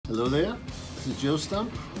Hello there, this is Joe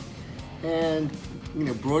Stump, and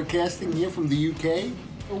broadcasting here from the UK.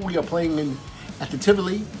 We are playing at the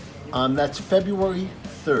Tivoli. That's February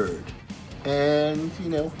 3rd, and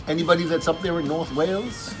anybody that's up there in North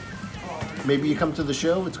Wales, maybe you come to the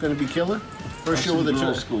show. It's going to be killer. First show of the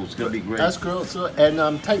tour. Girlschool. It's going to be great. That's Girlschool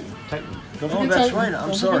and Titan. Oh, that's right.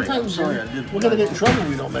 I'm sorry. I'm sorry. We're going to get in trouble if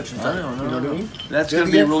we don't mention Titan. No. You know what I mean? That's going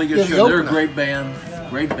to be a really good show. They're a great band.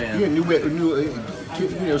 Great band.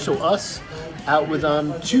 Yeah, so us out with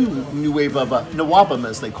two new wave of Nawabam,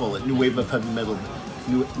 as they call it, new wave of heavy metal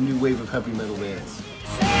bands.